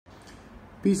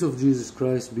Peace of Jesus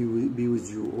Christ be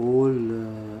with you all.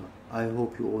 I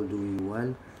hope you all doing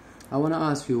well. I want to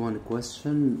ask you one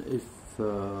question. If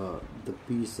the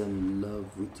peace and love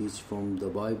we teach from the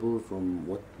Bible, from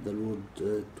what the Lord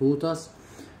taught us,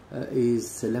 is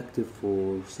selective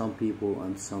for some people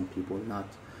and some people not,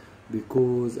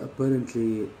 because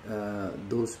apparently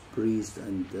those priests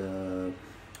and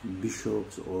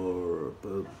bishops or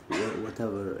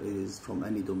whatever is from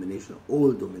any domination,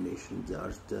 all dominations, they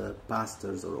are the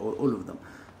pastors or all of them,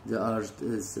 they are,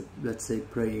 let's say,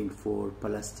 praying for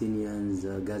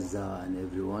Palestinians, Gaza and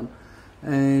everyone,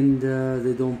 and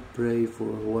they don't pray for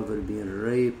whoever being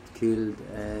raped, killed,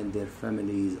 and their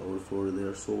families, or for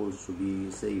their souls to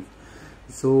be saved.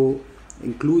 So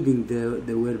including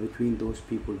they were between those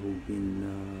people who've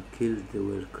been killed, they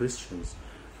were Christians.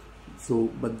 So,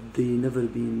 but they never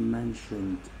been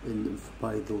mentioned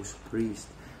by those priests.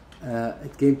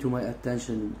 It came to my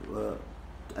attention.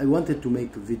 I wanted to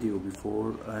make a video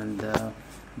before, and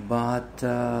but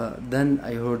then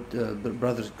I heard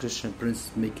Brother Christian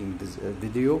Prince making this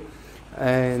video,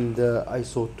 and I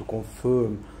sought to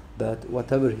confirm that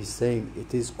whatever he's saying,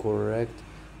 it is correct,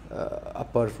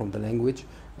 apart from the language.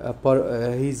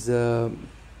 Whatever he's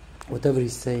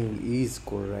saying is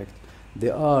correct. They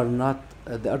are not.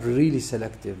 They are really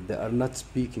selective. They are not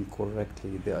speaking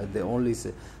correctly. They only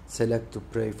select to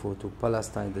pray to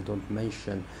Palestine. They don't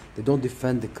mention. They don't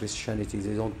defend the Christianity.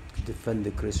 They don't defend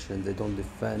the Christians. They don't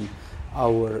defend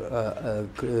our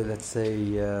let's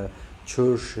say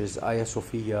churches, Hagia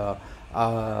Sophia,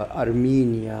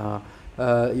 Armenia.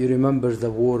 You remember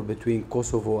the war between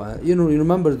Kosovo and you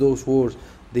remember those wars.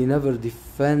 They never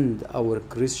defend our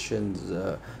Christians.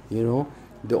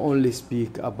 They only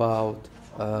speak about,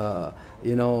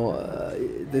 they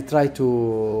try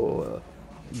to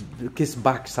kiss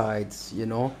backsides,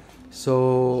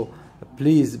 So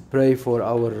please pray for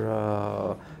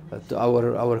our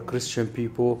Christian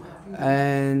people,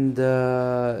 and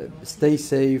stay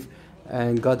safe,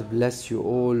 and God bless you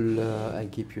all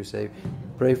and keep you safe.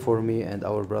 Pray for me and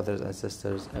our brothers and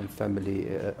sisters and family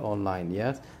online.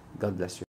 Yes, God bless you.